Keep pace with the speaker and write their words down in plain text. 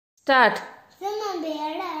Start. Someone be a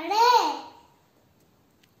and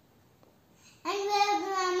we'll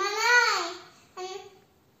be a manai and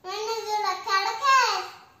when is your caracal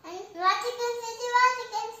and Vatican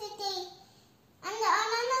City and the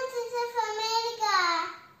ornaments of America,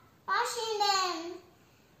 Washington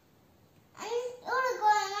and you're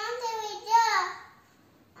going on the video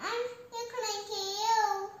and you couldn't kill you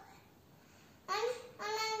and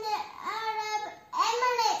the Arab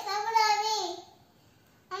Emirates of Ravi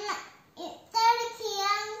and Turkey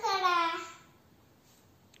Ankara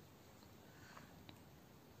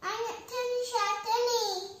and Tunisia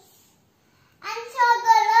Tunis and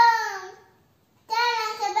Stockholm,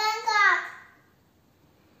 Talent4 Bangkok,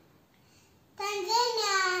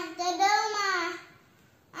 Tanzania Dodoma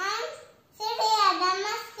and Syria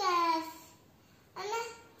Damascus and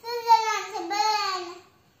Switzerland Bern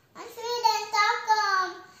and Sweden Stockholm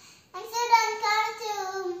and Sudan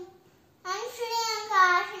Khartoum and Sri Lanka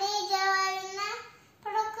Sri Jawarna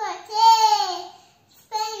Prakote,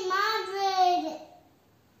 Spain Madrid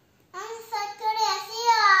and South Korea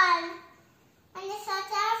Seoul and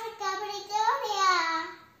South Africa Pretoria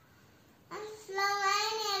and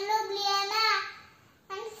Slovenia Ljubljana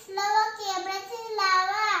and Slovakia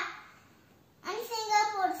Bratislava and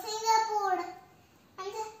Singapore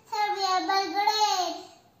and Serbia Belgrade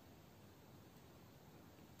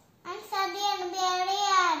and Saudi Arabia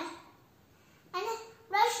Riyadh and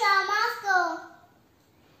Russia Moscow,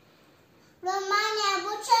 Romania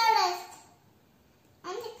Bucharest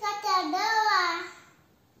and Qatar Doha,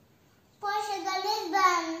 Portugal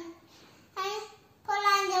Lisbon and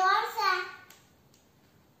Poland Warsaw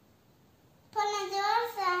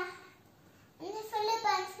and the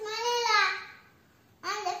Philippines Manila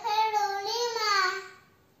and the Peru Lima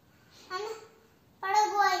and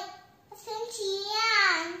Paraguay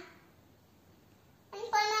Asuncion and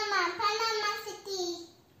Panama City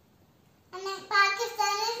and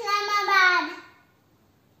Pakistan Islamabad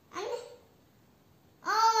and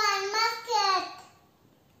Oman Muscat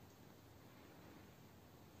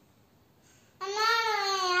and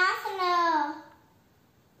Norway Oslo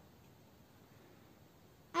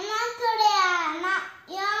and North Korea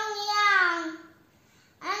Pyongyang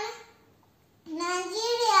and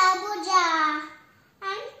Nigeria Abuja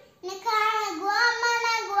and Nicaragua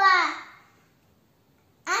Managua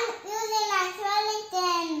and New Zealand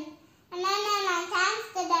Wellington and Netherlands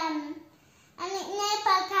Amsterdam and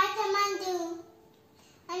Nepal Kathmandu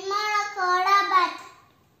and Morocco Rabat,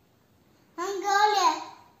 Mongolia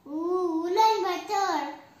Ulaanbaatar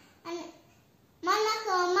and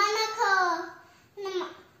Monaco and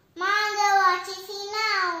Managua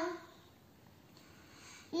Chisinau,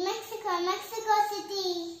 Mexico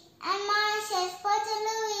City and Mauritius Port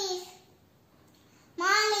Louis,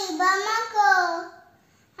 Mali Bamako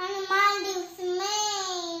and Maldives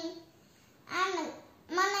Maine and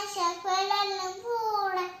Malaysia Kuala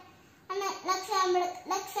Lumpur and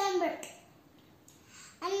Luxembourg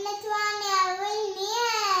and Lithuania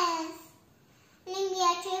Vilnius and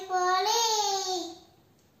India Tripoli,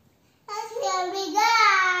 Latvia Riga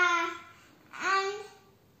and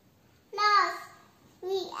Laos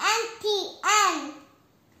VNTN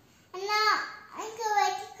and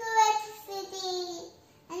Kuwait City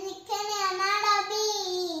and Kenya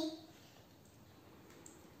Nairobi,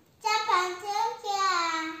 Japan Tokyo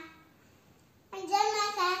and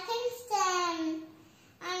Jamaica Kingston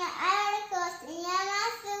and Ivory Coast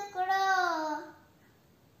Yamoussoukro,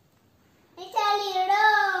 Italy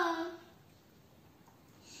Rome,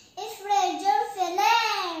 Israel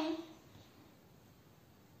Jerusalem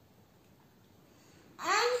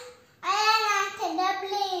and Ireland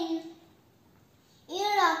Dublin,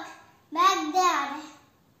 Iraq Baghdad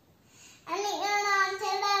and Iran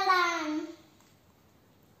Tehran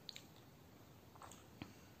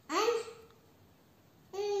and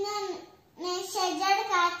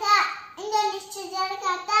Indonesia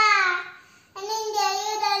Jakarta and India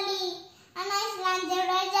New Delhi and Iceland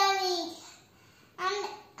Reykjavik and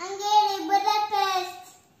Hungary Budapest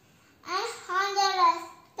and Honduras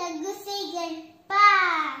Tegucigalpa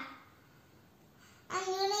and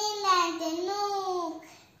Greenland Nuuk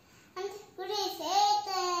and Greece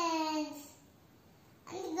Athens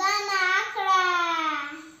and Ghana Accra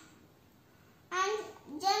and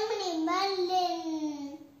Germany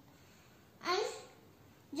Berlin and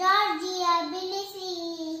Georgia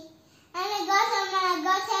Tbilisi and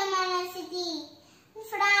Guatemala City,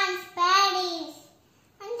 France Paris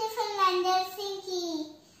and Finland Helsinki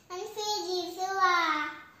and Fiji Suva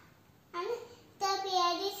and Ethiopia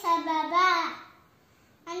Addis Ababa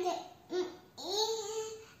and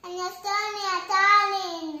Estonia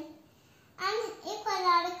Tallinn and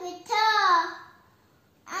Ecuador Quito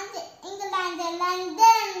and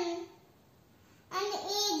London, and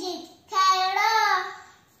Egypt, Cairo,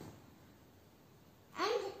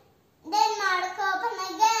 and Denmark,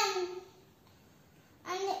 Copenhagen,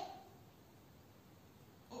 and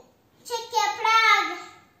Czechia, Prague,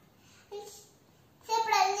 and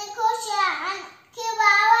Cyprus, Nicosia, and Cuba,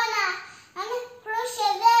 Havana, and Croatia,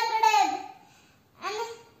 Zagreb, and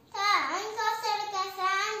Costa Rica,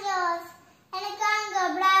 San Jose, and Congo,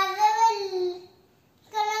 Brazzaville,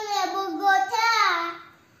 Colombia, Bogota,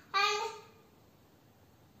 and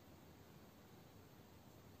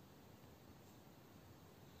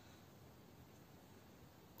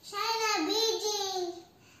China, Beijing,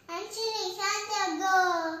 and Chile, Santiago,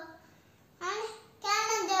 and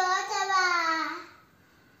Canada, Ottawa,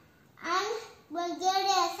 and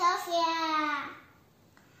Bulgaria, Sofia,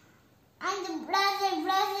 and Brazil,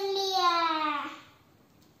 Brasilia,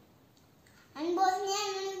 and Bosnia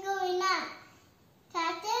and Herzegovina,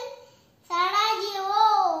 Captain Sarajevo,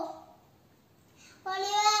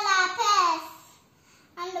 Bolivia, La Paz,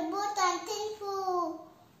 and Bhutan, Thimphu,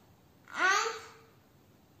 and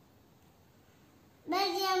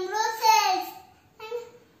Belgium, Brussels, and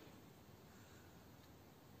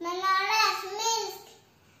Belarus, Minsk,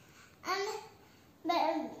 and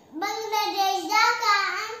Bangladesh, Dhaka,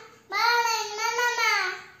 and Bahrain, Manama,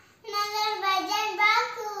 and Azerbaijan,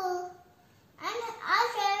 Baku, and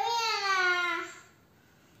Austria, Vienna,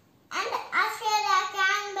 and Australia,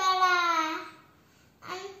 Canberra,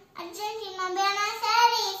 and Argentina, Buenos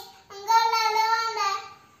Aires, Angola, Luanda,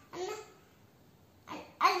 and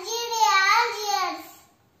Algeria, Algiers,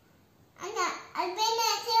 and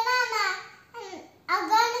Albania, Tirana, and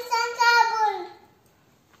Afghanistan, Kabul.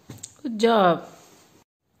 Good job.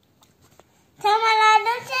 Tamil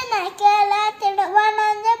Nadu, Chennai, Kerala,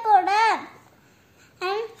 Thiruvananthapuram,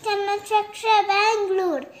 and Karnataka,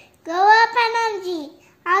 Bangalore, Goa, Panaji,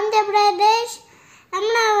 Andhra Pradesh,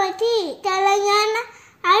 Amravati, Telangana,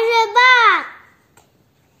 Hyderabad,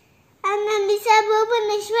 and Odisha,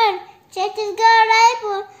 Bhubaneswar, Chhattisgarh,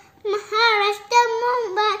 Raipur, Maharashtra,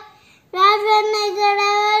 Mumbai, Rajanagar,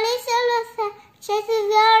 Awadhi, Silvassa,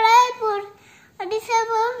 Chhattisgarh, Raipur, Odisha,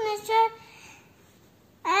 Bhubaneswar,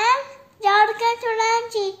 and Jharkhand,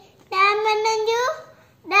 Ranchi, Daman,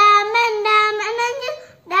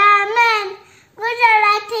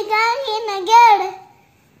 Gujarat, Gandhinagar,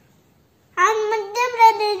 and Madhya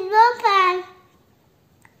Pradesh, Bhopal,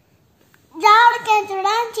 Jharkhand,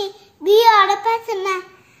 Ranchi, Bihar, Patna,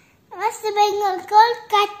 West Bengal,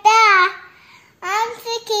 Kolkata, and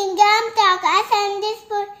Sikkim, Gamtok, Assam,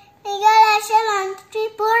 Dispur, Meghalaya, Shillong,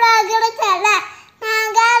 Tripura, Agartala,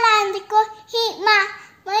 Nagaland, Kohima,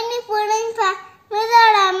 Manipur, Imphal,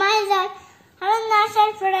 Mizoram, Mysore, Arunachal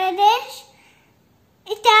Pradesh,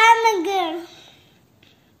 Itanagar,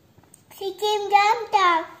 Sikkim,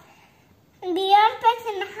 Gamtok, Bihar,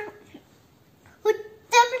 Patna,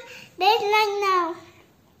 Uttar Pradesh, Lucknow,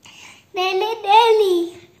 Delhi,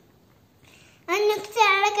 and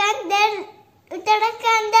Uttarakhand,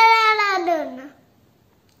 Dehradun,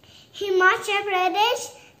 Himachal Pradesh,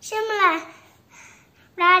 Shimla,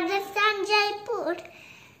 Rajasthan, Jaipur,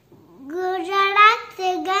 Gujarat,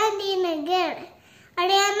 Gandhinagar,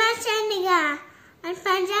 Haryana, Chandigarh, and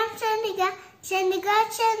Punjab,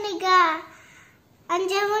 Chandigarh, and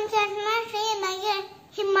Jammu and Kashmir, Srinagar,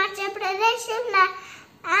 Himachal Pradesh, Shimla,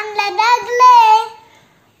 and Ladakh, Leh.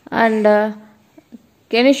 And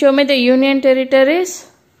can you show me the union territories?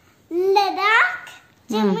 Ladakh,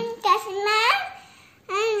 Jammu and Kashmir,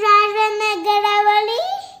 and Rajanagar, Awadhi,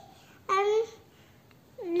 and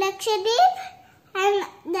Lakshadweep, and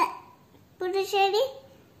the Puducherry.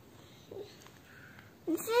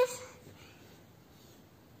 This is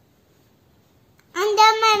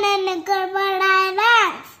Andaman and Nicobar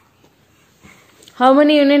Islands. How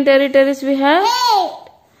many union territories we have? 8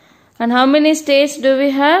 And how many states do we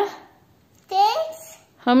have? states.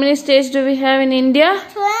 How many states do we have in India?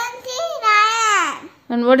 29.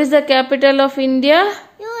 And what is the capital of India?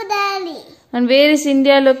 New Delhi. And where is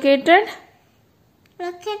India located?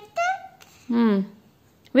 Located?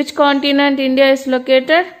 Which continent India is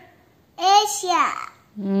located? Asia.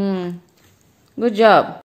 Good job.